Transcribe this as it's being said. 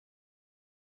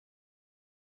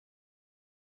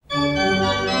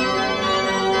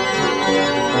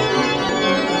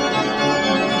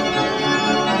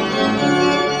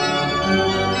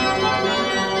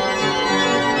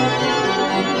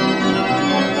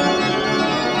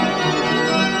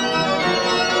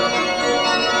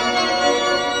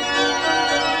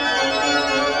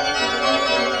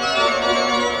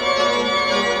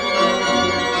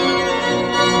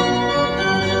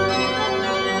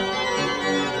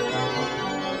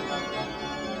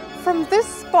From this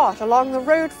spot along the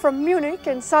road from Munich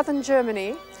in southern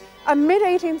Germany, a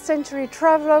mid-18th century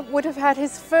traveller would have had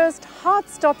his first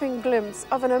heart-stopping glimpse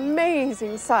of an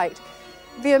amazing sight,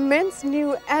 the immense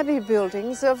new Abbey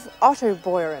buildings of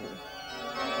Ottobeuren.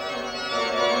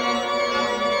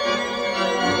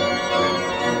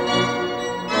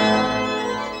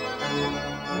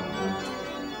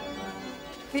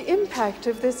 The impact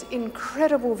of this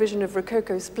incredible vision of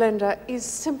Rococo splendor is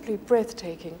simply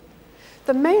breathtaking.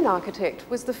 The main architect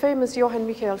was the famous Johann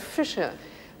Michael Fischer,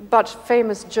 but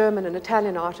famous German and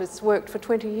Italian artists worked for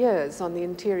 20 years on the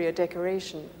interior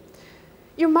decoration.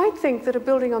 You might think that a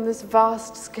building on this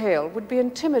vast scale would be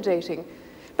intimidating,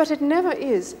 but it never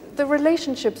is. The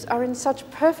relationships are in such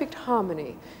perfect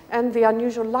harmony, and the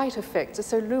unusual light effects are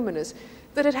so luminous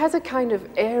that it has a kind of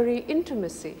airy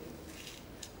intimacy.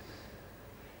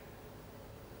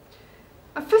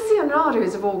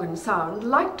 Aficionados of organ sound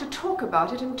like to talk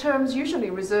about it in terms usually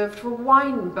reserved for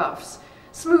wine buffs.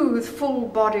 Smooth,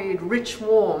 full-bodied, rich,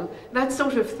 warm, that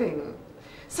sort of thing.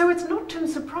 So it's not too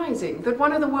surprising that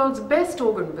one of the world's best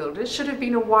organ builders should have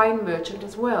been a wine merchant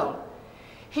as well.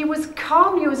 He was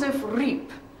Carl Joseph Riep.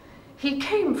 He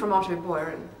came from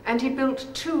Ottobeuren, and he built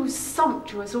two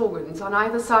sumptuous organs on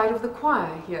either side of the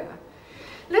choir here.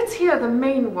 Let's hear the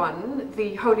main one,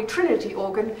 the Holy Trinity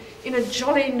organ, in a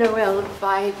jolly Noel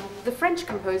by the French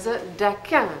composer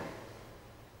Daquin.